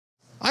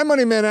I'm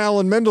Moneyman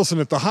Alan Mendelson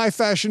at the high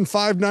fashion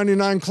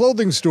 $5.99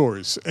 clothing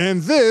stores,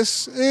 and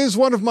this is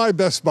one of my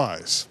best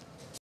buys.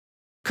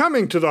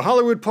 Coming to the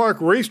Hollywood Park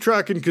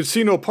Racetrack and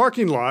Casino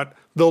parking lot,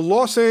 the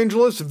Los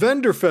Angeles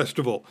Vendor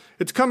Festival.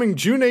 It's coming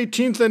June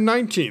 18th and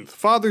 19th,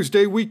 Father's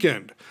Day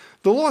weekend.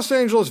 The Los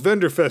Angeles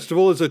Vendor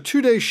Festival is a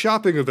two-day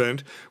shopping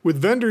event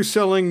with vendors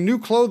selling new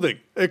clothing,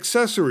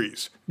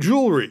 accessories,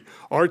 jewelry,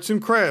 arts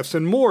and crafts,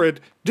 and more at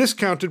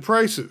discounted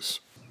prices.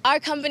 Our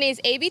company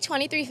is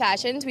AB23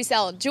 Fashions. We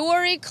sell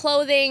jewelry,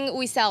 clothing,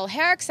 we sell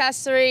hair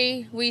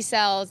accessory, we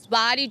sell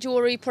body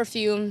jewelry,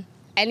 perfume,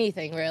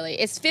 anything really.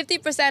 It's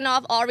 50%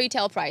 off all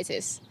retail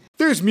prices.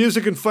 There's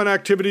music and fun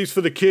activities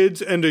for the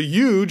kids and a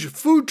huge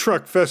food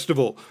truck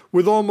festival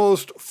with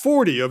almost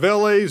 40 of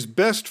LA's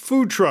best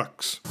food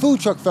trucks. Food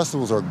truck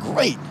festivals are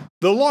great.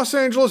 The Los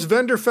Angeles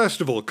Vendor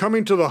Festival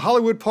coming to the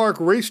Hollywood Park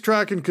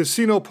Racetrack and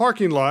Casino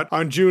parking lot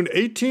on June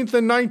 18th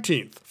and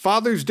 19th,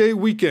 Father's Day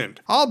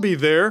weekend. I'll be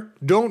there.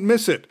 Don't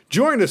miss it.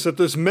 Join us at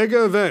this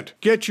mega event.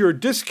 Get your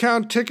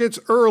discount tickets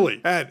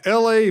early at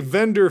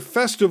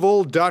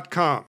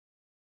lavendorfestival.com.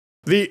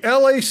 The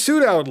LA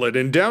Suit Outlet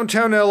in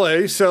downtown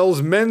LA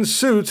sells men's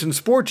suits and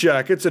sport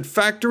jackets at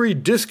factory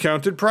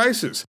discounted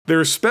prices.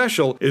 Their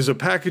special is a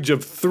package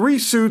of 3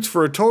 suits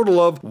for a total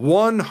of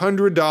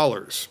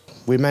 $100.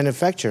 We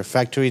manufacture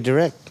factory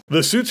direct.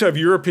 The suits have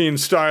European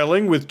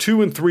styling with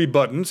 2 and 3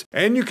 buttons,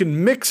 and you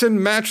can mix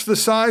and match the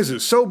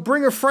sizes, so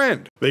bring a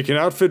friend. They can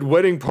outfit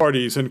wedding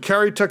parties and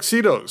carry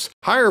tuxedos.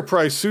 Higher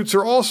priced suits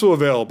are also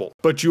available,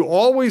 but you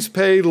always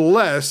pay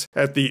less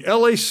at the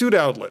LA Suit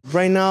Outlet.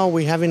 Right now,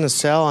 we're having a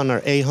sale on our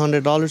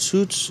 $800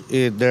 suits.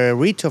 They're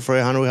retail for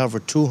 $800, we have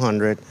for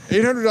 $200.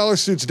 $800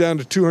 suits down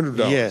to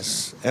 $200.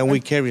 Yes, and we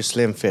carry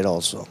slim fit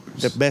also.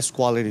 The best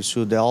quality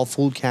suit. They're all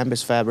full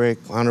canvas fabric,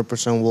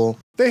 100% wool.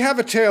 They have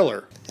a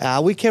tailor.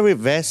 We carry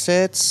vest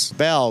sets,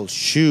 belts,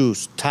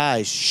 shoes,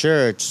 ties,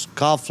 shirts,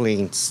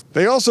 cufflinks.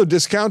 They also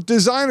discount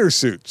designer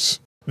suits.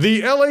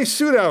 The LA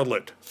Suit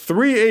Outlet,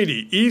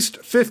 380 East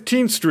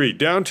 15th Street,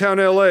 downtown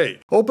LA.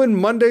 Open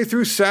Monday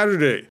through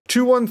Saturday,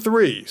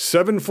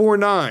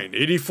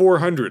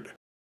 213-749-8400.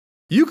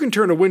 You can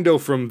turn a window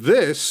from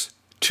this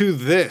to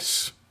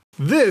this.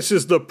 This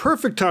is the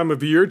perfect time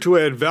of year to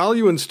add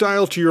value and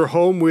style to your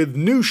home with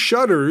new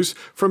shutters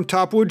from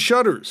Topwood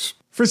Shutters.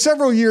 For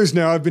several years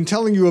now, I've been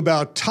telling you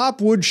about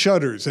Topwood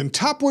Shutters, and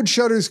Topwood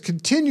Shutters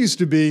continues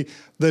to be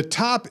the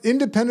top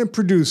independent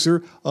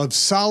producer of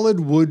solid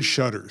wood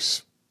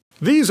shutters.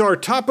 These are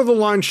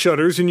top-of-the-line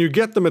shutters, and you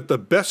get them at the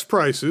best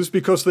prices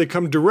because they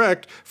come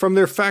direct from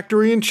their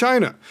factory in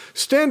China.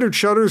 Standard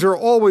shutters are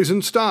always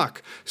in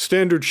stock.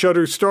 Standard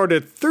shutters start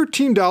at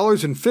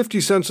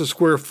 $13.50 a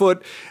square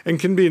foot and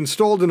can be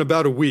installed in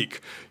about a week.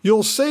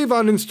 You'll save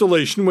on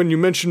installation when you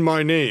mention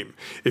my name.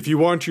 If you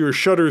want your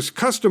shutters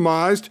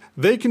customized,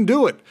 they can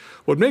do it.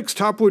 What makes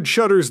Topwood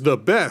Shutters the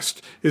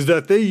best is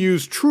that they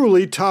use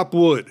truly top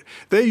wood.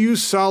 They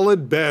use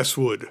solid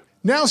basswood.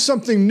 Now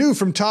something new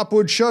from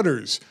Topwood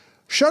Shutters.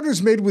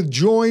 Shutters made with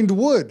joined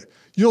wood.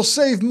 You'll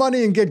save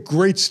money and get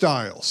great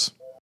styles.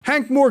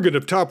 Hank Morgan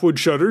of Topwood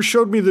Shutters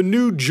showed me the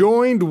new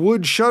joined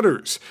wood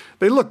shutters.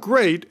 They look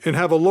great and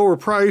have a lower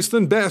price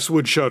than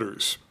basswood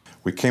shutters.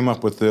 We came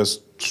up with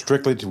this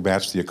strictly to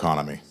match the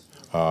economy.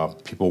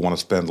 People want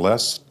to spend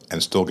less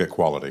and still get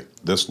quality.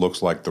 This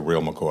looks like the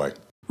real McCoy.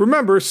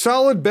 Remember,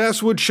 solid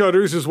basswood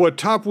shutters is what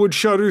Topwood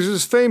Shutters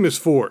is famous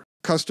for.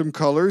 Custom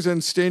colors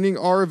and staining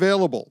are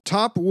available.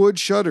 Topwood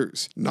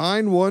Shutters,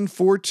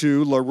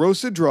 9142 La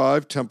Rosa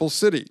Drive, Temple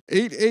City,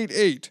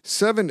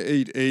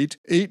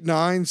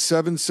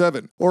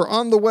 888-788-8977, or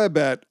on the web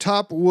at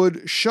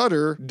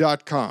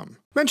topwoodshutter.com.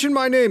 Mention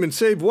my name and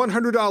save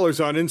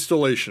 $100 on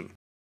installation.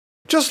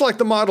 Just like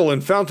the Model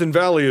in Fountain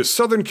Valley is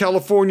Southern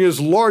California's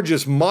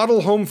largest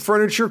model home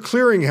furniture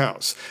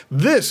clearinghouse.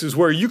 This is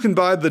where you can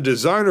buy the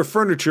designer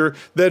furniture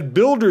that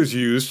builders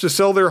use to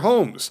sell their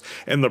homes.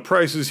 And the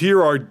prices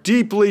here are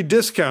deeply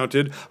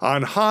discounted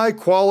on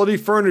high-quality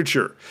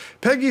furniture.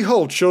 Peggy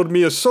Holt showed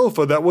me a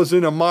sofa that was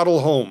in a model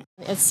home.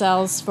 It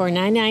sells for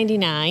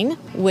 $9.99,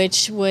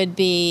 which would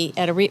be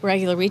at a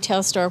regular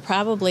retail store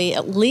probably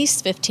at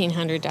least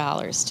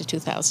 $1,500 to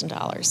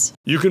 $2,000.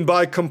 You can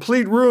buy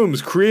complete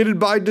rooms created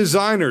by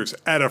designers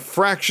at a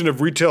fraction of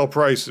retail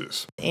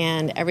prices.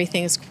 And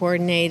everything is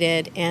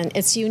coordinated and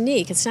it's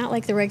unique. It's not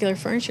like the regular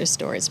furniture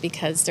stores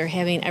because they're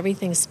having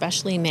everything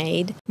specially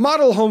made.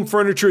 Model home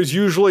furniture is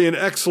usually in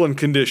excellent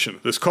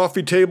condition. This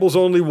coffee table's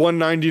only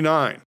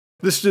 $199.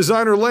 This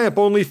designer lamp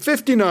only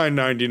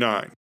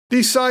 $59.99.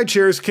 These side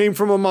chairs came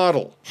from a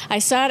model. I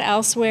saw it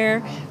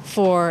elsewhere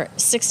for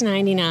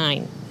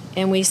 $6.99,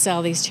 and we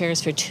sell these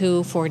chairs for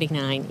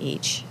 $2.49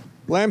 each.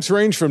 Lamps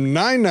range from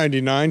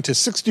 $9.99 to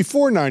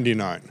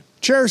 $64.99.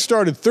 Chairs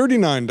start at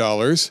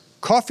 $39.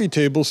 Coffee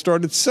tables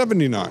start at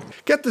 $79.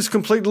 Get this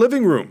complete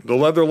living room. The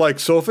leather-like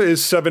sofa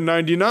is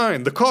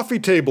 $7.99. The coffee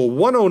table,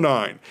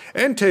 $109.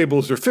 End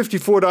tables are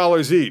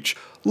 $54 each.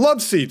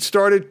 Love seats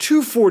start at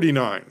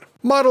 $249.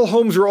 Model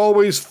homes are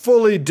always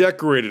fully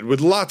decorated with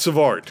lots of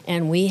art.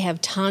 And we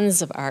have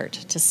tons of art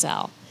to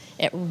sell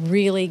at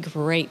really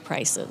great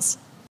prices.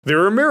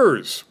 There are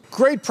mirrors.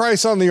 Great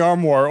price on the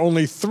armoire,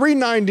 only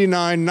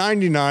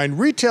 $399.99.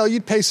 Retail,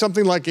 you'd pay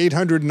something like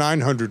 $800,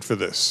 $900 for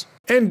this.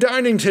 And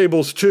dining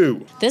tables,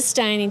 too. This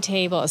dining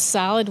table is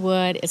solid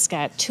wood. It's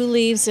got 2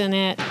 leaves in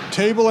it.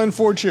 Table and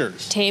 4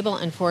 chairs. Table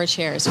and 4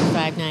 chairs for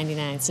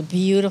 $599. It's a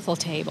beautiful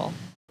table.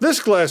 This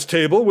glass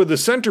table with the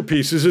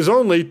centerpieces is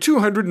only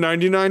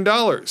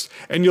 $299,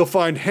 and you'll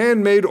find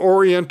handmade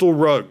oriental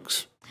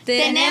rugs.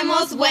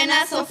 Tenemos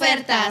buenas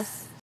ofertas.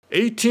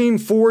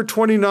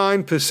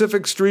 18429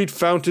 Pacific Street,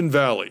 Fountain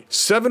Valley.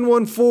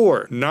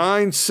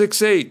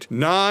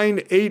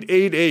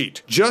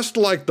 714-968-9888. Just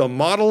like the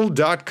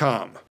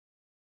model.com.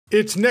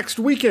 It's next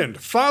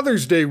weekend,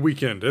 Father's Day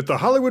weekend, at the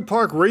Hollywood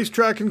Park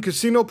Racetrack and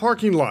Casino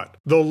parking lot.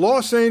 The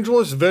Los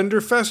Angeles Vendor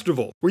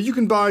Festival, where you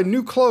can buy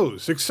new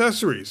clothes,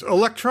 accessories,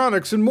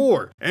 electronics, and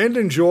more, and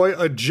enjoy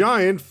a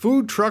giant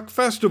food truck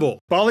festival.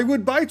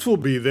 Bollywood Bites will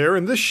be there,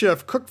 and this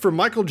chef cooked for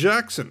Michael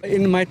Jackson.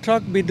 In my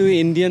truck, we do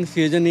Indian,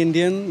 fusion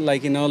Indian,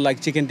 like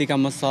chicken tikka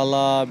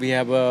masala, we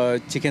have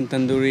chicken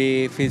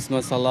tandoori, fish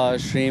masala,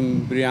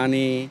 shrimp,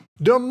 biryani.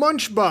 The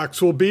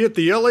Munchbox will be at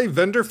the LA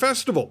Vendor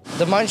Festival.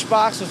 The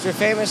Munchbox, which we're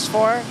famous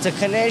for, it's a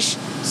knish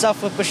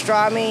stuffed with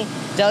pastrami,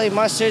 deli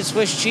mustard,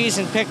 Swiss cheese,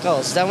 and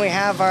pickles. Then we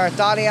have our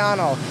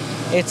Italiano.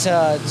 It's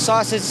a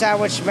sausage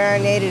sandwich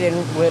marinated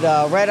with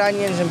red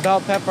onions and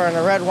bell pepper and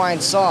a red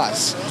wine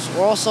sauce.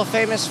 We're also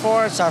famous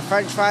for it's our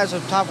French fries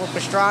with topped with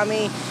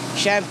pastrami,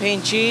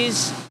 champagne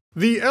cheese.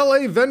 The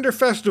LA Vendor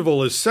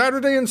Festival is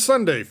Saturday and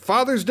Sunday,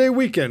 Father's Day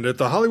weekend at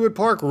the Hollywood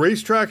Park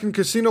Racetrack and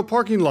Casino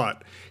parking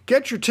lot.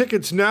 Get your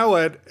tickets now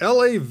at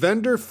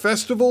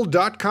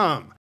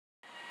lavendorfestival.com.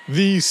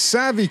 These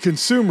savvy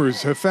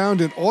consumers have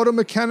found an auto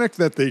mechanic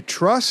that they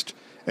trust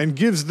and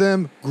gives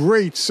them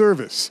great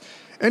service.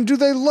 And do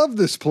they love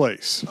this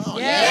place? Oh,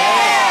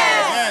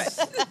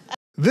 yes!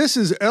 This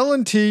is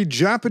L&T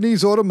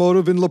Japanese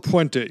Automotive in La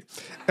Puente.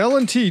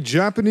 L&T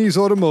Japanese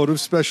Automotive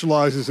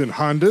specializes in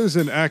Hondas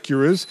and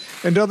Acuras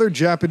and other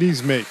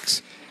Japanese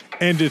makes.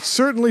 And it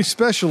certainly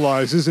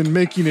specializes in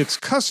making its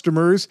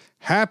customers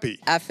happy.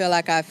 I feel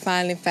like I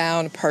finally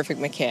found perfect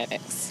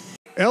mechanics.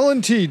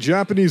 L&T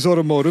Japanese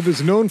Automotive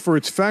is known for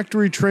its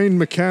factory-trained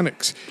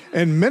mechanics,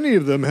 and many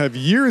of them have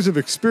years of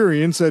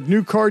experience at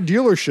new car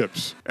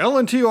dealerships.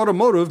 L&T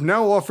Automotive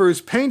now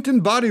offers paint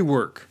and body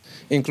work,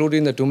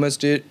 including the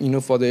domestic,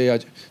 for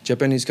the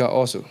Japanese car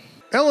also.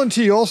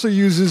 L&T also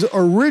uses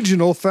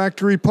original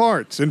factory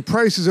parts, and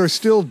prices are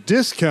still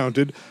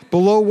discounted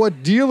below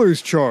what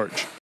dealers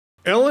charge.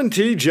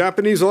 L&T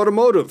Japanese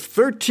Automotive,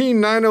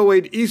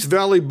 13908 East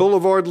Valley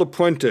Boulevard, La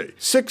Puente,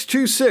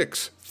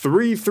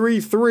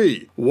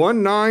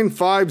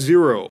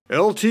 626-333-1950,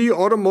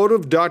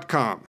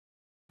 ltautomotive.com.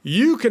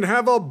 You can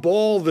have a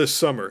ball this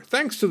summer.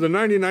 Thanks to the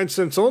 99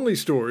 cents only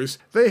stores,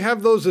 they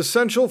have those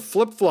essential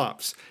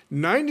flip-flops,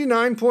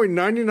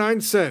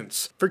 99.99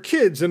 cents for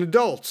kids and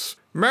adults.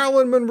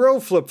 Marilyn Monroe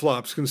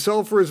flip-flops can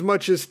sell for as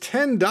much as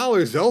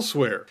 $10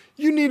 elsewhere.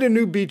 You need a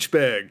new beach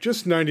bag,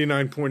 just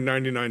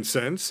 99.99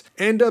 cents,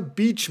 and a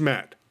beach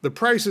mat. The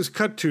price is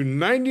cut to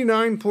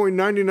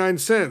 99.99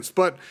 cents,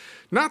 but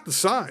not the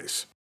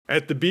size.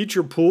 At the beach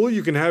or pool,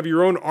 you can have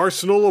your own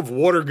arsenal of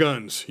water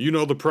guns. You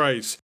know the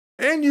price.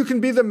 And you can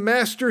be the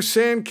master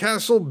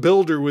sandcastle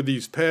builder with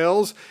these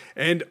pails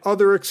and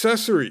other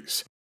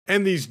accessories.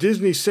 And these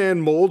Disney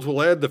sand molds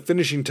will add the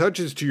finishing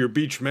touches to your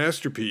beach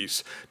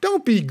masterpiece.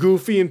 Don't be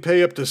goofy and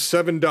pay up to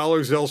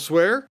 $7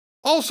 elsewhere.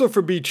 Also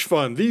for beach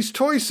fun, these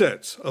toy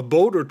sets, a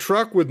boat or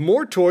truck with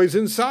more toys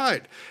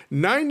inside,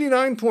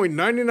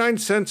 99.99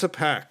 cents a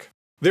pack.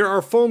 There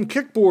are foam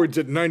kickboards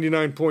at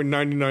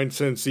 99.99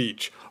 cents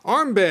each,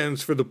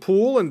 armbands for the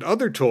pool and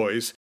other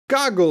toys,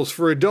 goggles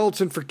for adults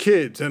and for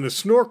kids, and a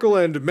snorkel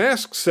and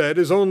mask set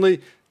is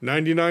only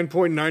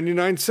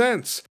 99.99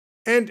 cents.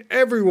 And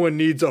everyone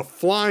needs a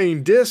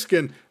flying disc,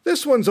 and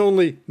this one's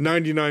only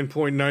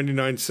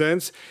 99.99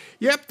 cents.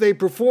 Yep, they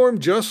perform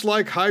just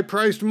like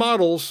high-priced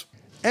models.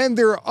 And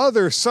there are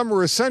other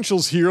summer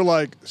essentials here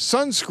like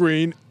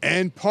sunscreen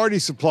and party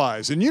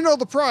supplies. And you know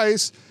the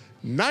price,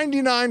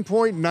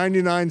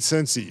 99.99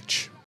 cents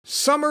each.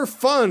 Summer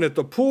fun at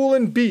the pool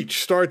and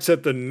beach starts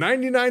at the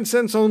 99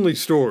 cents only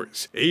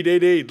stores,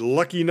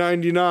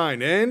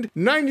 888-LUCKY99 and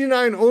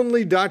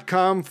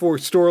 99only.com for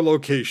store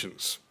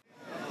locations.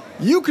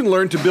 You can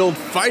learn to build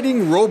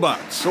fighting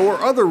robots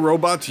or other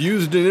robots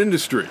used in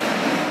industry.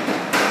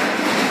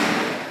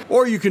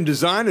 Or you can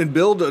design and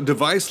build a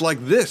device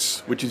like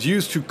this, which is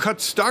used to cut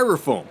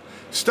styrofoam.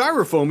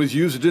 Styrofoam is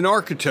used in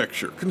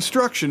architecture,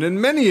 construction,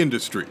 and many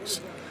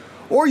industries.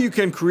 Or you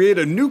can create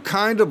a new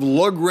kind of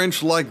lug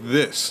wrench like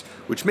this,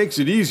 which makes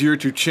it easier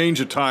to change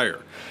a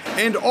tire.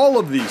 And all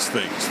of these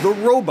things, the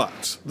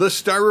robots, the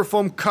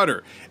styrofoam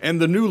cutter,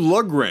 and the new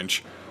lug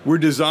wrench, were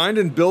designed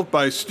and built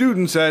by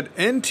students at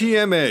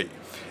NTMA.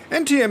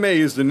 NTMA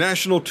is the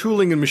National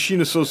Tooling and Machine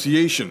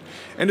Association,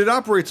 and it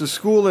operates a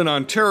school in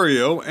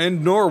Ontario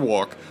and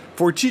Norwalk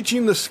for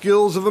teaching the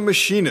skills of a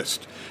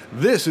machinist.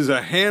 This is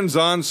a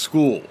hands-on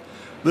school.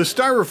 The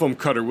Styrofoam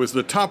Cutter was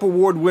the top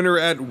award winner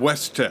at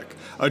WestTech,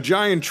 a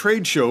giant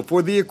trade show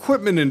for the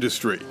equipment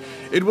industry.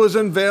 It was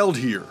unveiled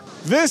here.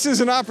 This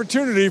is an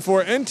opportunity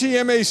for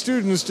NTMA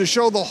students to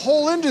show the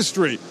whole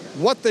industry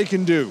what they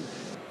can do.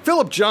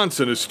 Philip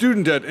Johnson, a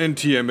student at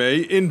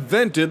NTMA,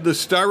 invented the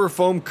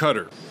Styrofoam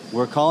Cutter.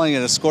 We're calling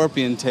it a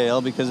scorpion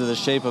tail because of the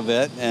shape of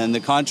it and the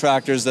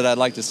contractors that I'd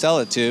like to sell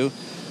it to.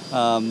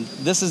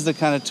 This is the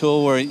kind of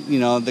tool where,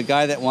 the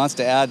guy that wants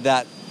to add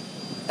that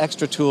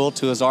extra tool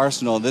to his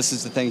arsenal, this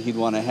is the thing he'd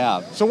want to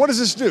have. So what does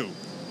this do?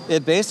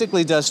 It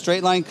basically does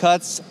straight line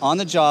cuts on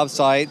the job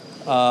site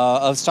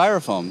of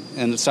styrofoam.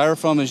 And the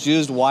styrofoam is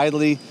used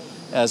widely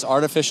as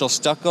artificial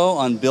stucco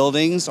on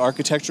buildings,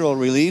 architectural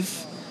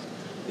relief.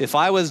 If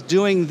I was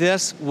doing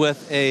this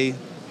with a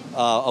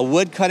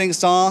wood cutting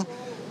saw,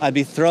 I'd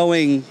be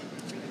throwing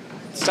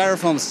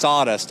styrofoam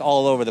sawdust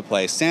all over the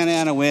place. Santa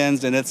Ana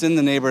winds, and it's in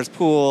the neighbors'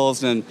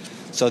 pools. And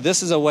so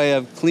this is a way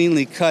of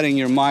cleanly cutting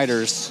your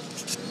miters.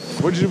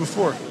 What did you do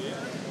before?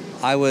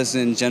 I was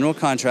in general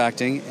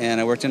contracting,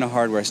 and I worked in a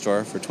hardware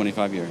store for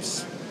 25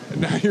 years.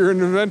 And now you're an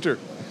inventor.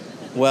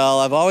 Well,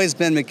 I've always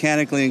been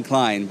mechanically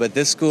inclined, but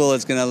this school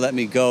is going to let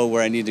me go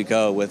where I need to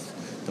go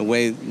with the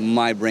way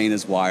my brain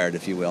is wired,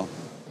 if you will.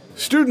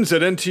 Students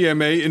at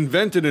NTMA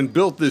invented and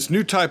built this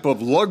new type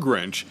of lug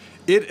wrench.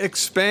 It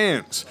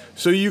expands,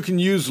 so you can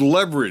use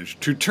leverage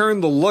to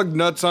turn the lug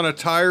nuts on a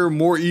tire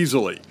more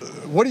easily.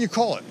 What do you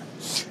call it?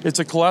 It's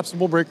a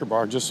collapsible breaker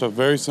bar, just a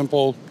very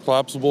simple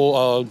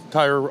collapsible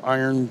tire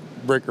iron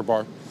breaker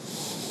bar.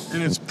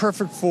 And it's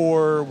perfect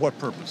for what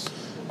purpose?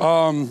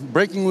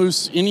 Breaking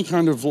loose any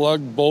kind of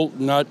lug, bolt,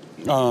 nut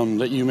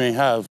that you may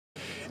have.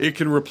 It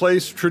can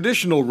replace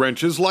traditional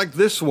wrenches like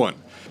this one.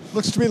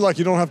 Looks to me like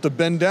you don't have to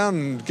bend down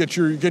and get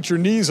your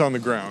knees on the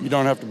ground. You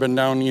don't have to bend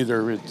down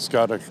either. It's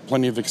got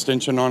plenty of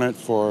extension on it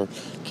for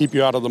keep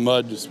you out of the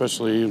mud,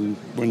 especially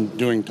when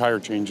doing tire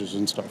changes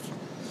and stuff.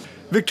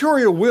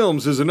 Victoria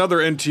Wilms is another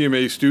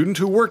NTMA student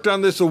who worked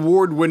on this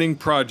award-winning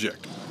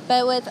project.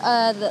 But with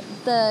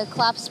the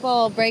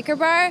collapsible breaker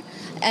bar,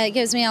 it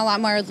gives me a lot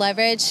more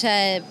leverage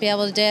to be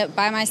able to do it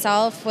by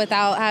myself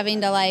without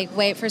having to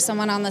wait for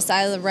someone on the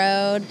side of the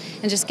road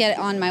and just get it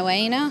on my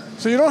way,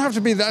 So you don't have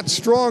to be that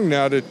strong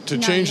now to No,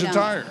 change you the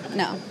don't. tire?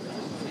 No.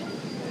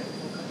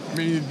 I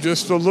mean,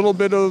 just a little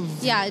bit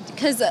of... Yeah,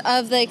 because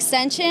of the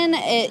extension,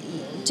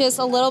 just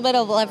a little bit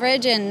of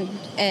leverage and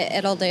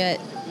it'll do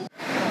it.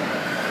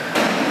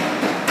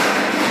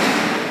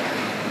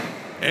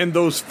 And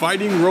those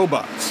fighting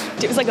robots.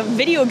 It was like a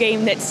video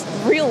game that's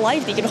real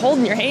life that you can hold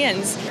in your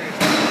hands.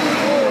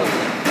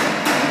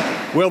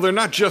 Well, they're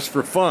not just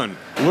for fun.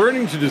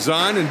 Learning to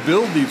design and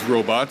build these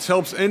robots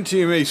helps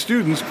NTMA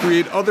students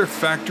create other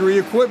factory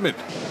equipment.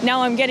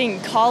 Now I'm getting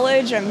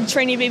college, I'm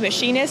training to be a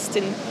machinist,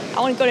 and I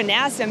want to go to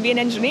NASA and be an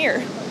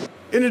engineer.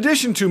 In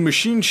addition to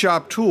machine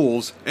shop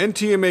tools,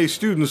 NTMA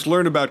students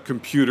learn about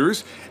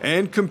computers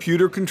and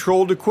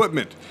computer-controlled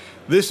equipment.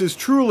 This is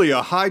truly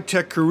a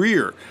high-tech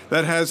career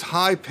that has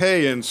high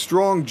pay and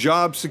strong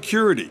job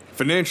security.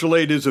 Financial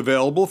aid is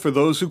available for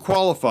those who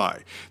qualify.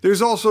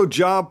 There's also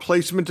job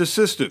placement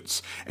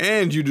assistance,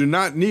 and you do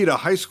not need a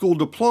high school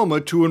diploma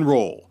to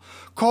enroll.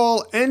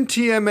 Call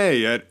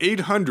NTMA at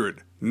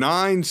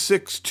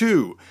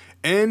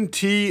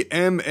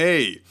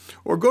 800-962-NTMA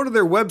or go to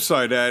their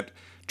website at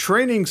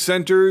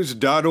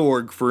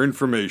trainingcenters.org for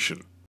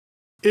information.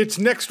 It's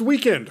next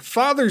weekend,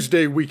 Father's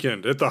Day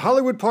weekend, at the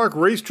Hollywood Park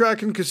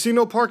Racetrack and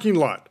Casino parking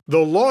lot, the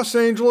Los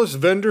Angeles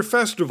Vendor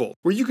Festival,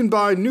 where you can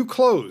buy new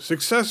clothes,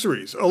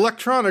 accessories,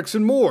 electronics,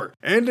 and more,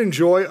 and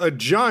enjoy a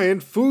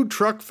giant food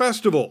truck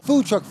festival.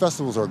 Food truck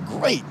festivals are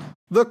great.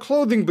 The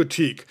clothing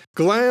boutique,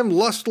 Glam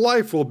Lust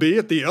Life, will be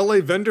at the LA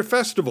Vendor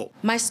Festival.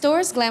 My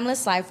store is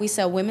Glamless Life. We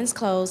sell women's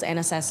clothes and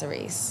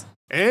accessories.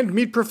 And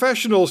meet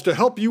professionals to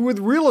help you with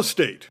real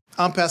estate.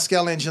 I'm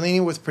Pascal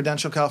Angelini with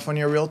Prudential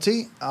California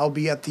Realty. I'll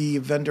be at the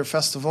Vendor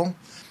Festival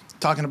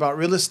talking about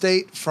real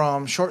estate,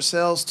 from short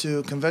sales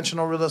to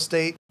conventional real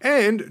estate.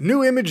 And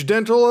New Image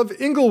Dental of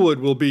Inglewood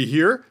will be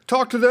here.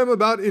 Talk to them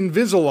about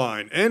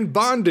Invisalign and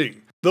bonding.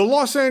 The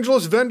Los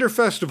Angeles Vendor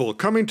Festival,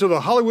 coming to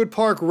the Hollywood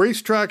Park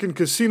Racetrack and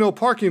Casino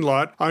parking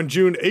lot on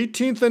June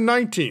 18th and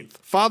 19th,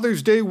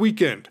 Father's Day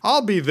weekend.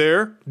 I'll be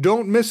there.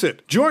 Don't miss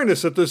it. Join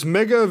us at this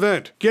mega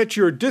event. Get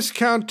your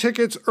discount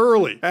tickets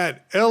early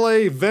at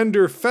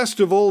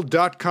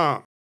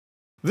lavendorfestival.com.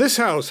 This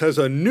house has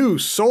a new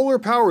solar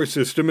power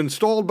system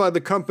installed by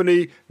the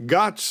company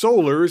Got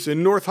Solars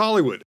in North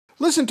Hollywood.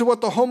 Listen to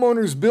what the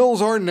homeowner's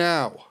bills are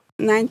now.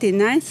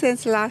 99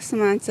 cents last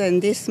month,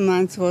 and this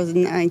month was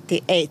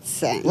 98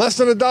 cents. Less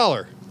than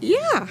 $1.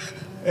 Yeah.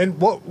 And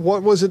what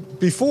was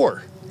it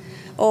before?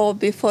 Oh,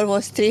 before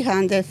was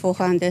 300,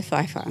 400,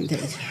 500.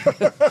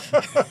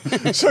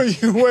 So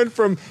you went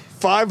from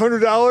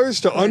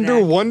 $500 to under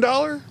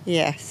 $1?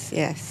 Yes,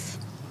 yes.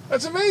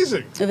 That's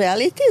amazing.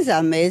 Well, it is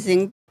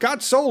amazing. Got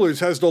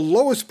Solars has the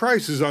lowest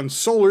prices on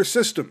solar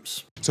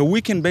systems. So we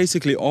can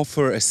basically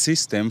offer a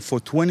system for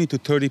 20 to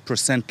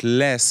 30%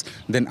 less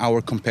than our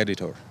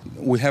competitor.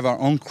 We have our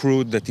own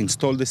crew that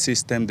install the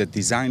system, that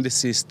design the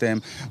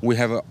system. We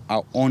have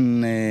our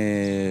own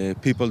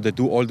people that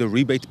do all the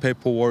rebate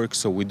paperwork,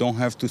 so we don't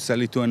have to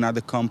sell it to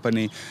another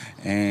company,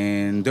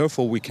 and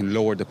therefore we can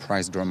lower the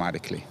price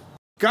dramatically.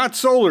 Got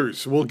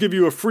Solars will give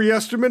you a free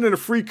estimate and a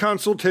free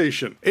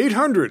consultation.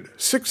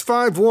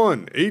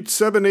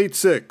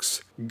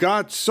 800-651-8786.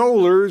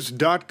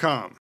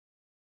 GotSolars.com.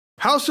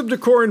 House of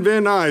Decor in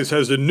Van Nuys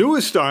has the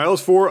newest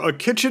styles for a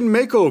kitchen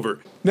makeover.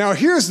 Now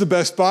here's the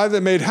Best Buy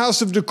that made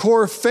House of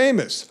Decor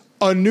famous.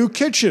 A new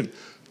kitchen,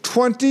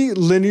 20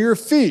 linear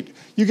feet.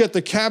 You get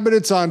the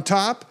cabinets on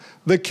top,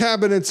 the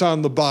cabinets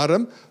on the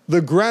bottom,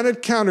 the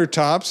granite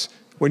countertops.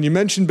 When you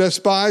mention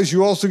Best Buys,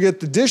 you also get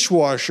the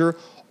dishwasher,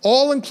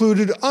 all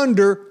included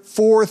under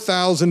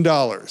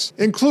 $4,000.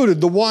 Included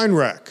the wine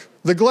rack,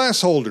 the glass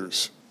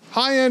holders,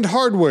 high-end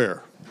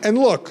hardware, and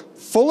look,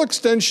 full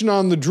extension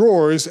on the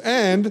drawers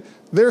and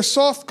their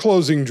soft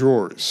closing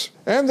drawers.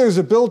 And there's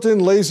a built-in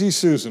Lazy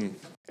Susan.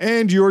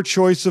 And your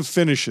choice of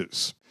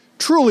finishes.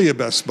 Truly a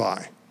Best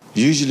Buy.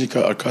 Usually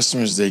our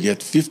customers, they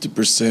get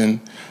 50%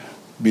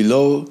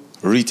 below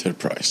retail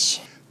price.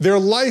 They're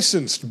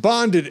licensed,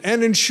 bonded,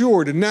 and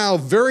insured, and now,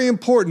 very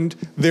important,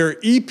 they're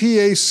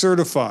EPA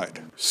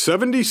certified.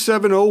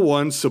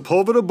 7701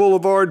 Sepulveda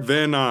Boulevard,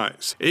 Van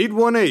Nuys.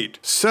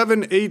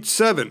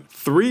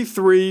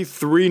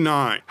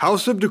 818-787-3339.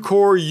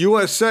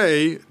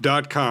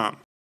 HouseofDecorUSA.com.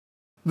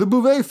 The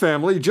Bouvet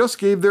family just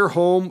gave their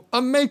home a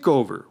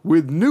makeover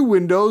with new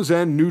windows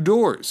and new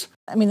doors.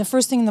 I mean, the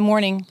first thing in the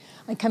morning,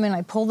 I come in,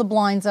 I pull the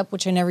blinds up,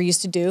 which I never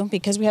used to do,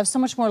 because we have so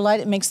much more light,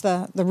 it makes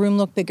the room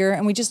look bigger,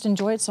 and we just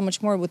enjoy it so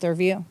much more with our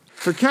view.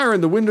 For Karen,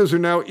 the windows are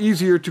now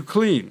easier to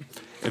clean,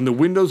 and the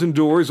windows and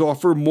doors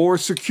offer more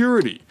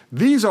security.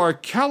 These are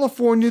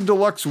California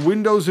Deluxe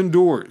windows and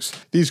doors.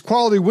 These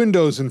quality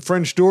windows and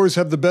French doors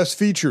have the best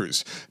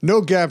features. No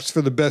gaps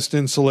for the best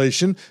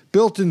insulation,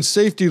 built-in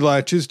safety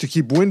latches to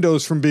keep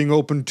windows from being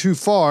opened too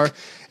far,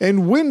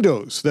 and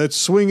windows that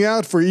swing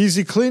out for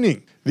easy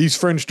cleaning. These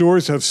French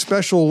doors have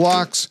special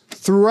locks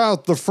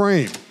throughout the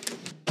frame.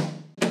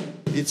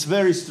 It's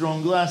very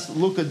strong glass.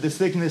 Look at the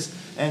thickness.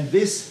 And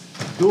this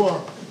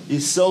door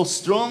is so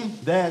strong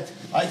that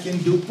I can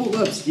do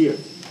pull-ups here.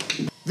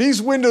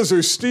 These windows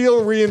are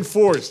steel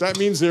reinforced. That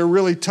means they're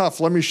really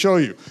tough. Let me show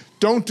you.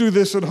 Don't do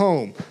this at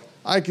home.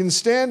 I can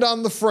stand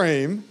on the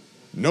frame,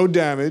 no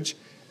damage,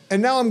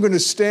 and now I'm going to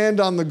stand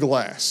on the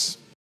glass.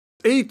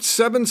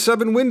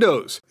 877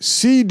 Windows.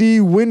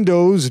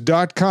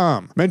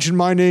 cdwindows.com. Mention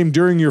my name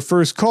during your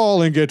first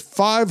call and get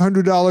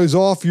 $500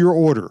 off your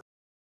order.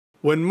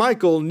 When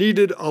Michael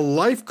needed a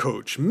life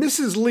coach,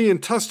 Mrs. Lee in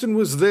Tustin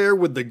was there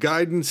with the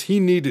guidance he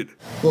needed.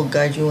 We'll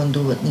guide you and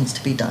do what needs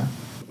to be done.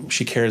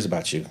 She cares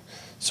about you.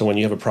 So when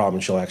you have a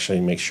problem, she'll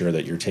actually make sure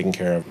that you're taken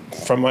care of.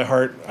 From my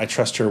heart, I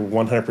trust her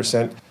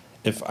 100%.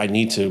 If I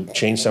need to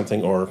change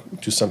something or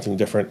do something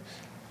different,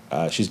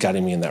 she's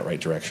guiding me in that right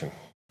direction.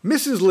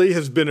 Mrs. Lee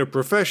has been a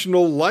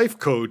professional life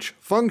coach,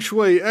 feng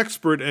shui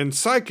expert, and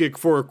psychic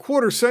for a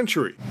quarter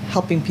century.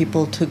 Helping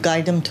people to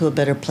guide them to a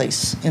better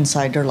place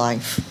inside their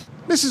life.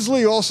 Mrs.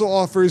 Lee also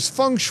offers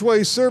feng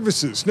shui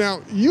services.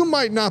 Now, you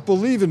might not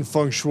believe in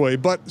feng shui,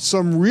 but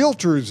some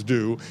realtors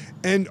do,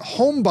 and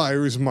home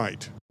buyers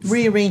might.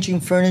 Rearranging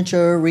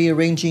furniture,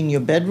 rearranging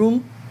your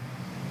bedroom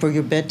for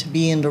your bed to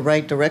be in the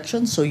right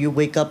direction so you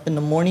wake up in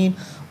the morning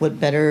with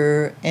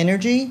better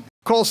energy.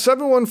 Call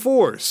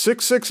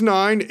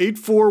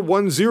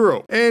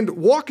 714-669-8410. And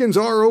walk-ins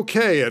are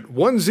okay at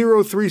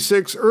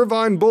 1036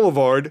 Irvine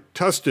Boulevard,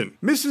 Tustin.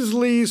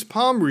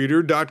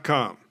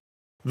 MrsLee'sPalmReader.com.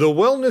 The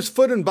Wellness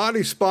Foot and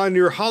Body Spa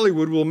near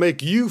Hollywood will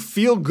make you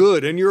feel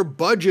good and your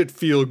budget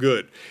feel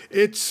good.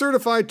 Its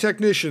certified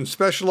technicians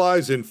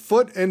specialize in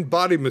foot and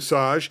body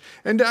massage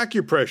and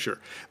acupressure.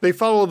 They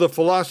follow the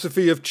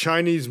philosophy of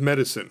Chinese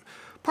medicine.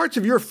 Parts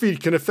of your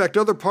feet can affect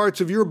other parts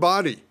of your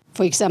body.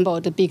 For example,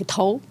 the big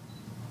toe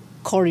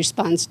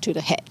corresponds to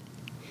the head.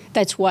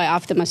 That's why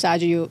after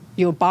massage,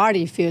 your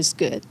body feels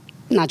good,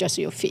 not just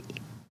your feet.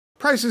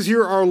 Prices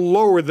here are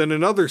lower than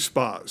in other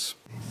spas.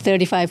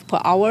 $35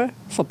 per hour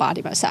for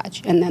body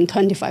massage, and then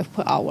 $25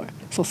 per hour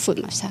for foot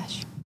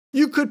massage.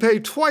 You could pay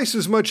twice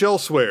as much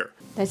elsewhere.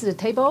 That's the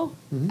table,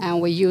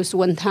 and we use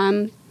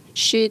one-time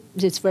sheet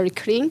that's very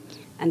clean,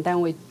 and then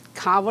we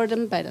cover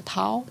them by the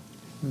towel,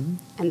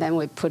 and then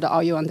we put the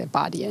oil on their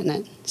body and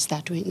then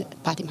start doing the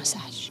body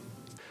massage.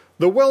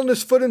 The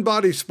Wellness Foot and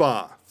Body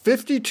Spa,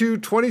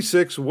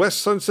 5226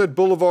 West Sunset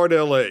Boulevard,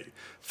 LA,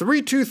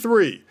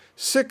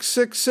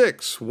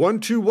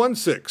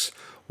 323-666-1216.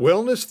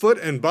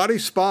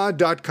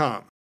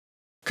 wellnessfootandbodyspa.com.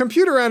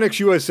 Computer Annex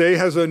USA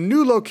has a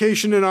new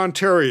location in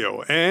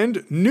Ontario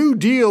and new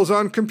deals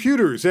on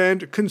computers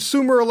and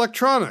consumer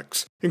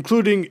electronics,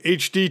 including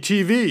HD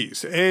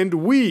TVs and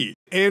Wii,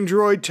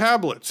 Android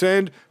tablets,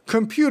 and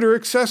computer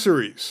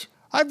accessories.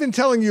 I've been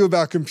telling you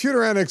about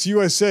Computer Annex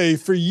USA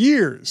for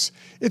years.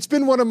 It's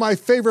been one of my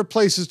favorite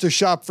places to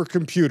shop for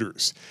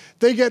computers.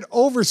 They get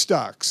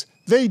overstocks,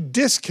 they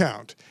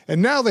discount,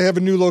 and now they have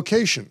a new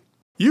location.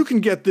 You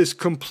can get this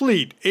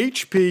complete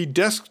HP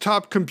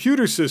desktop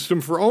computer system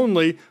for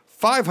only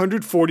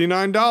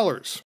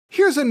 $549.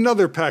 Here's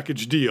another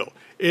package deal.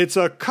 It's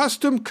a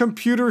custom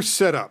computer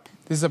setup.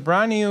 This is a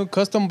brand new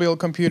custom built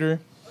computer.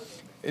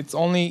 It's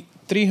only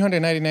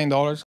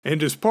 $399.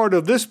 And as part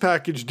of this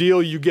package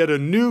deal, you get a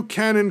new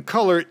Canon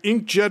Color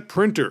inkjet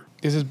printer.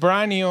 This is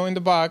brand new in the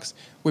box.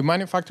 We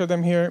manufacture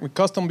them here. We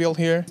custom build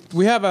here.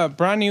 We have a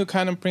brand new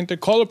Canon printer,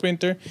 color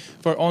printer,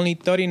 for only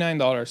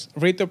 $39.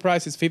 Retail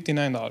price is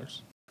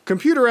 $59.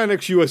 Computer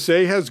Annex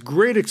USA has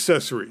great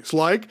accessories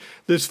like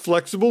this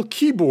flexible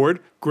keyboard,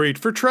 great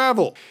for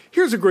travel.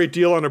 Here's a great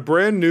deal on a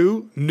brand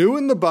new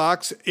in the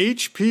box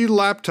HP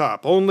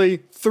laptop, only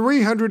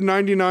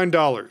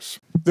 $399.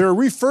 There are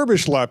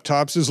refurbished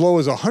laptops as low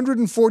as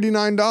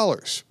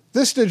 $149.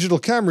 This digital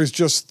camera is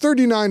just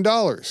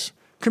 $39.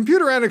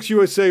 Computer Annex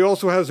USA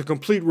also has a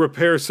complete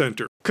repair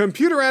center.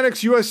 Computer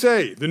Annex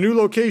USA, the new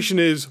location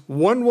is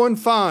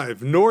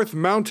 115 North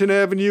Mountain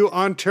Avenue,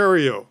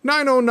 Ontario,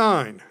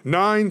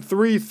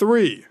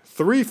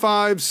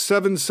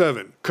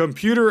 909-933-3577.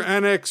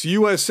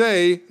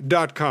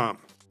 ComputerAnnexUSA.com.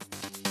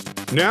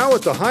 Now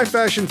at the high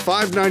fashion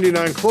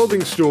 $5.99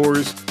 clothing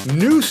stores,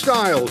 new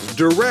styles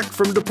direct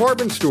from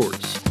department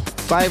stores.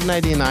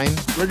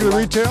 $5.99. Regular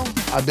retail?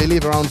 I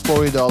believe around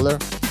 $40.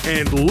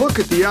 And look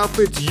at the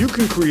outfits you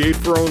can create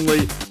for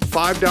only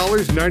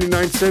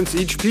 $5.99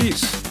 each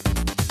piece.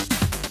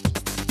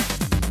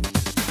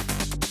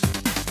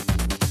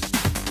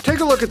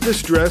 Take a look at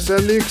this dress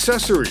and the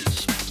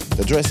accessories.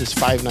 The dress is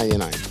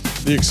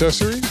 $5.99. The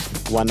accessories?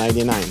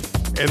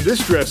 $199. And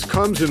this dress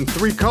comes in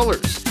 3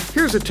 colors.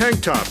 Here's a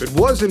tank top. It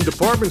was in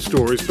department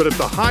stores, but at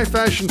the high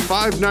fashion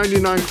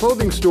 $5.99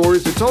 clothing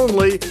stores, it's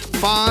only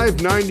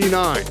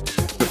 $5.99.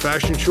 The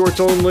fashion shorts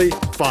only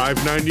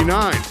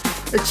 $5.99.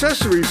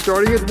 Accessories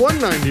starting at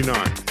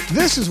 $1.99.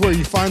 This is where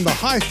you find the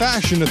high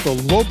fashion at the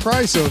low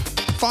price of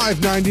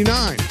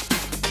 $5.99.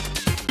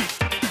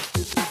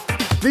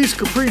 These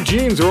capri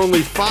jeans are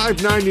only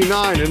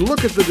 $5.99, and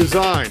look at the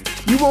design.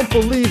 You won't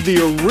believe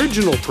the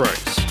original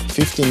price.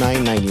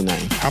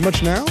 $59.99. How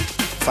much now?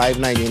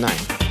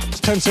 $5.99. It's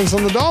 10 cents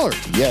on the dollar.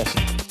 Yes.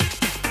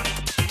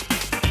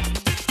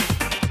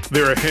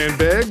 There are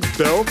handbags,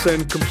 belts,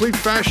 and complete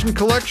fashion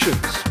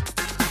collections.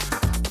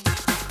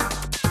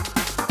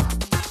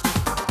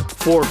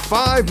 For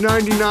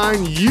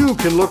 $5.99, you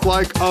can look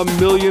like $1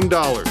 million.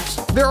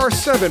 There are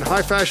 7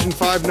 high-fashion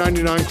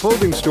 $5.99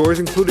 clothing stores,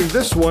 including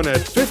this one at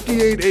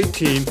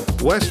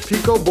 5818 West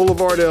Pico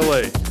Boulevard,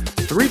 LA.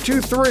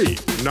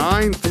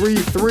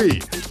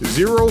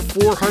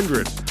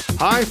 323-933-0400.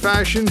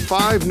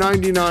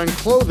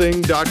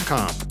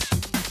 highfashion599clothing.com.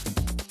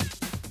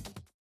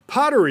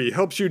 Pottery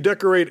helps you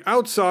decorate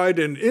outside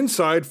and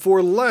inside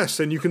for less,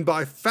 and you can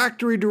buy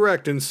factory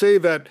direct and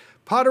save at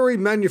Pottery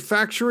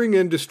Manufacturing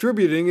and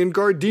Distributing in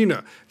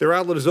Gardena. Their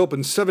outlet is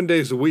open 7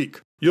 days a week.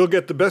 You'll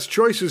get the best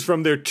choices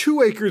from their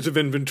 2 acres of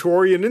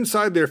inventory and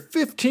inside their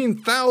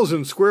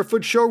 15,000 square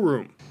foot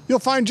showroom. You'll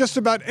find just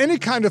about any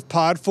kind of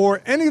pot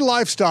for any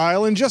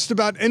lifestyle and just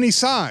about any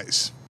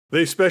size.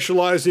 They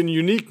specialize in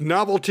unique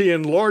novelty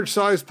and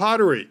large-size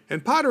pottery,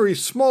 and pottery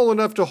small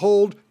enough to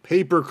hold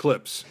paper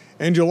clips.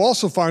 And you'll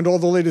also find all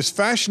the latest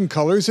fashion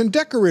colors and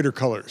decorator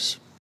colors.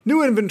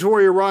 New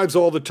inventory arrives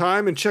all the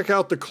time, and check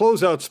out the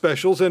closeout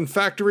specials and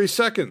factory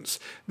seconds.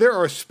 There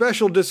are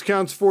special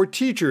discounts for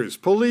teachers,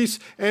 police,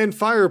 and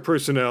fire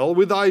personnel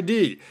with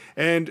ID.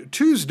 And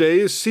Tuesday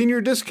is Senior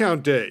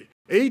Discount Day.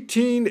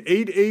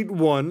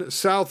 18881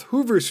 South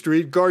Hoover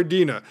Street,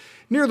 Gardena,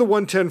 near the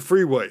 110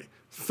 freeway.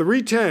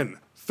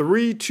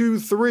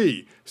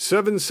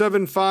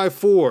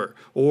 310-323-7754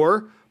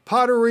 or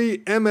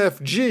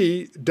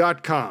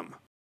potterymfg.com.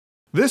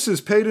 This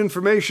is paid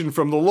information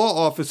from the law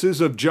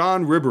offices of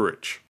John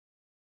Ribberich.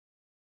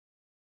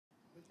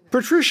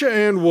 Patricia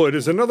Ann Wood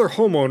is another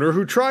homeowner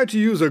who tried to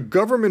use a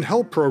government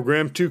help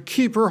program to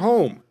keep her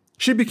home.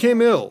 She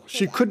became ill,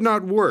 she could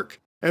not work,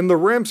 and the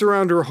ramps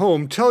around her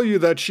home tell you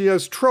that she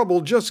has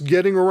trouble just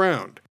getting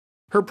around.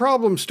 Her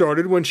problem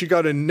started when she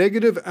got a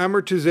negative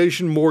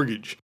amortization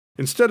mortgage.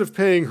 Instead of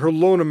paying her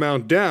loan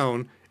amount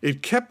down,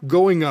 it kept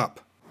going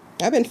up.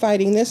 I've been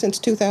fighting this since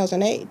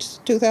 2008.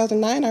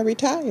 2009, I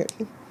retired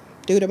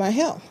due to my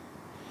health.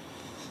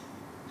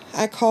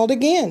 I called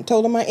again,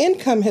 told them my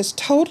income has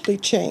totally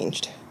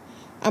changed.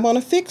 I'm on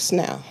a fix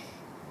now,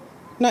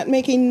 not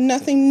making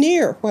nothing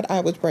near what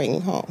I was bringing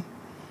home.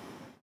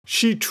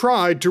 She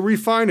tried to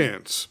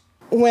refinance.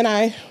 When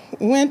I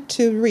went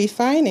to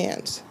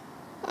refinance,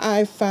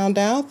 I found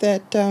out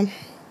that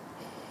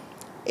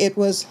it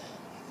was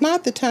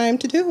not the time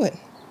to do it.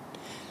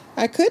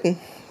 I couldn't.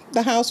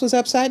 The house was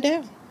upside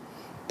down.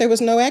 There was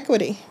no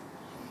equity.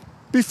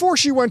 Before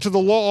she went to the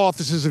law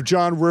offices of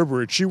John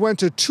Ribberich, she went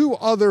to 2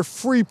 other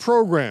free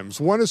programs.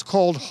 One is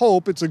called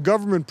HOPE, it's a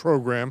government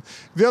program.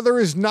 The other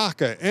is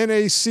NACA,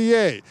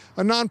 N-A-C-A,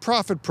 a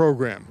nonprofit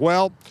program.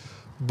 Well,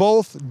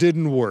 both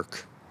didn't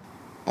work.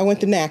 I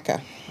went to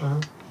NACA.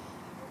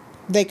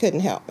 They couldn't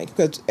help me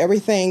because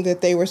everything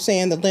that they were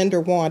saying the lender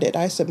wanted,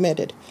 I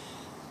submitted.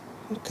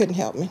 It couldn't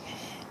help me.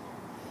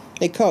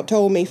 They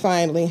told me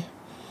finally,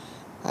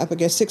 I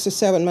guess 6 or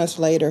 7 months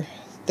later,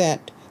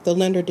 that the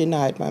lender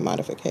denied my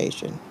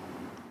modification.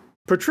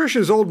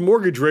 Patricia's old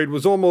mortgage rate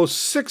was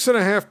almost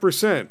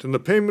 6.5%, and the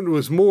payment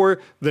was more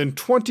than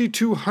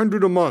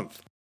 $2,200 a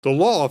month. The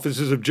law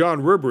offices of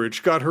John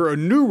Riberich got her a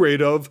new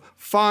rate of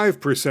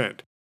 5%,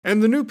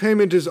 and the new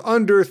payment is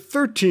under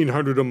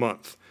 $1,300 a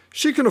month.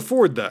 She can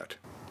afford that.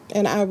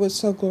 And I was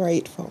so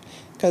grateful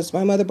because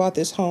my mother bought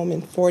this home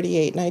in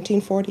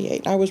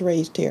 1948. I was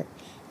raised here.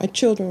 My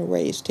children were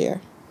raised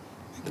here.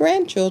 My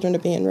grandchildren are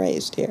being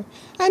raised here.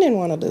 I didn't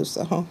want to lose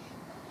the home.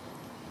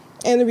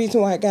 And the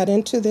reason why I got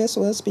into this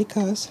was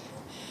because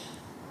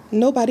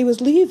nobody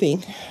was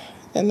leaving.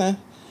 And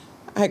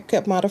I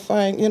kept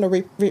modifying,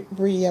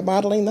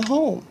 remodeling the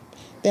home.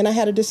 Then I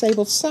had a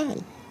disabled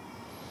son.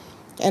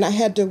 And I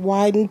had to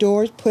widen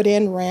doors, put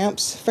in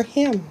ramps for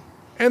him.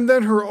 And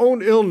then her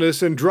own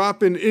illness and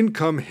drop in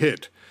income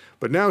hit.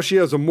 But now she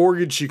has a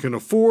mortgage she can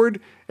afford,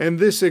 and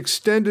this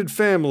extended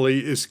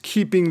family is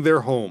keeping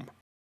their home.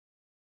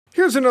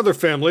 Here's another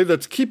family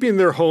that's keeping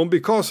their home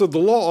because of the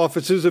law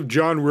offices of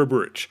John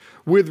Riberich.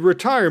 With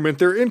retirement,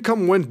 their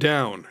income went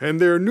down,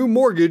 and their new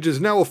mortgage is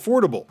now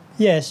affordable.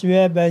 Yes, we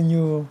have a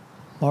new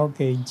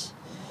mortgage,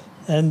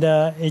 and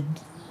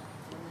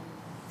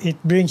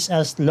it brings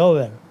us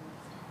lower.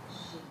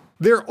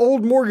 Their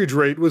old mortgage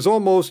rate was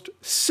almost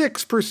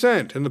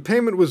 6%, and the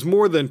payment was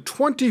more than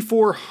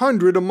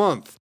 $2,400 a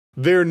month.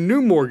 Their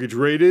new mortgage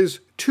rate is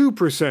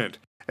 2%,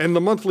 and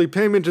the monthly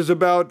payment is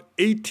about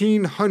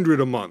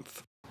 $1,800 a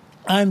month.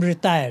 I'm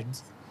retired,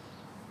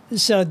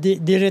 so the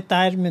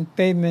retirement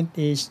payment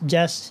is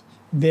just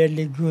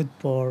barely good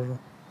for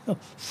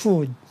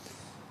food.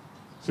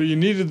 So you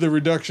needed the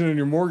reduction in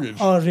your mortgage?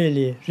 Oh,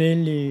 really,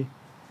 really,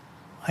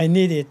 I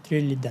need it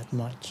really that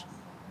much.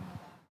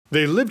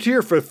 They lived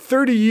here for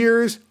 30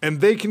 years, and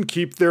they can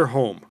keep their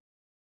home.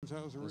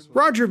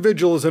 Roger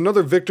Vigil is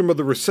another victim of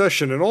the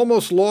recession and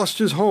almost lost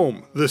his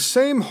home, the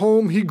same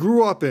home he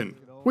grew up in.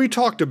 We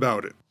talked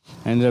about it.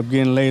 I ended up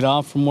getting laid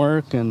off from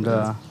work, and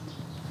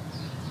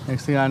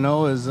next thing I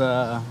know is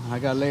I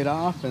got laid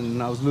off,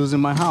 and I was losing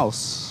my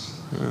house.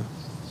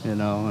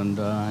 And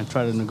I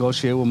tried to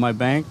negotiate with my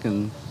bank,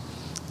 and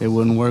they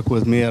wouldn't work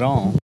with me at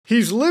all.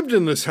 He's lived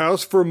in this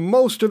house for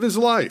most of his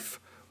life.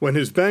 When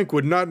his bank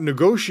would not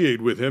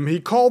negotiate with him, he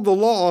called the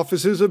law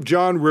offices of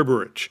John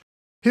Riberich.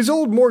 His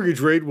old mortgage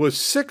rate was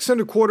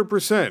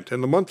 6.25%,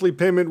 and the monthly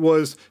payment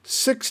was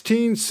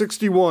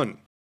 $1,661.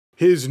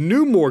 His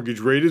new mortgage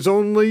rate is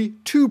only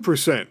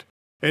 2%,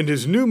 and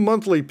his new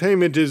monthly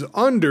payment is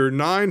under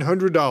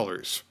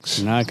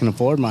 $900. Now I can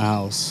afford my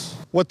house.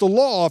 What the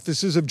law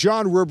offices of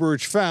John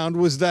Riberich found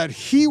was that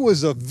he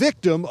was a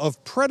victim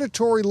of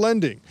predatory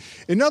lending.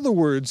 In other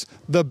words,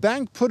 the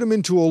bank put him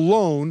into a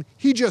loan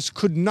he just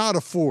could not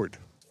afford.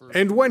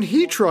 And when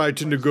he tried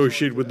to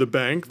negotiate with the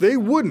bank, they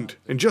wouldn't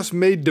and just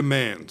made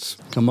demands.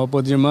 Come up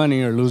with your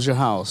money or lose your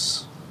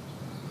house.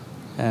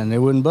 And they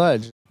wouldn't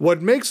budge.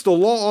 What makes the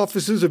law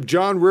offices of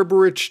John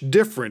Riberich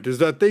different is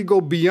that they go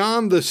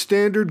beyond the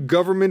standard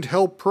government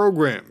help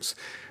programs.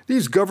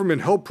 These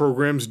government help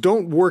programs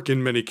don't work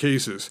in many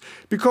cases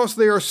because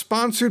they are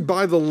sponsored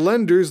by the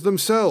lenders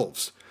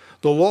themselves.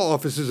 The law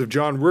offices of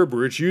John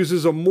Riberich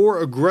uses a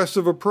more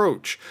aggressive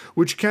approach,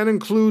 which can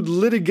include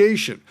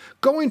litigation,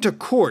 going to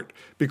court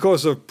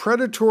because of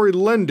predatory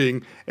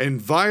lending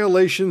and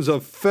violations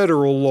of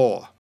federal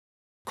law.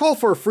 Call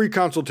for a free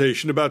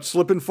consultation about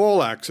slip and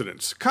fall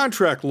accidents,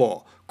 contract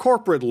law,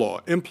 corporate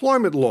law,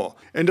 employment law,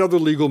 and other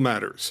legal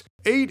matters.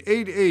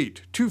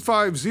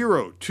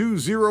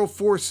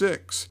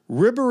 888-250-2046.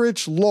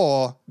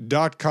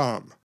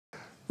 RiberichLaw.com.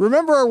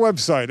 Remember our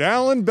website,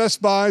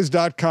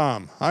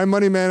 AlanBestBuys.com. I'm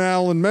Moneyman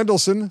Alan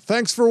Mendelson.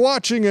 Thanks for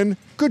watching and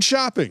good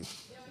shopping.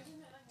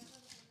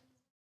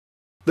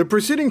 The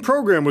preceding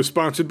program was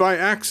sponsored by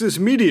Axis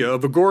Media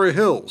of Agora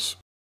Hills.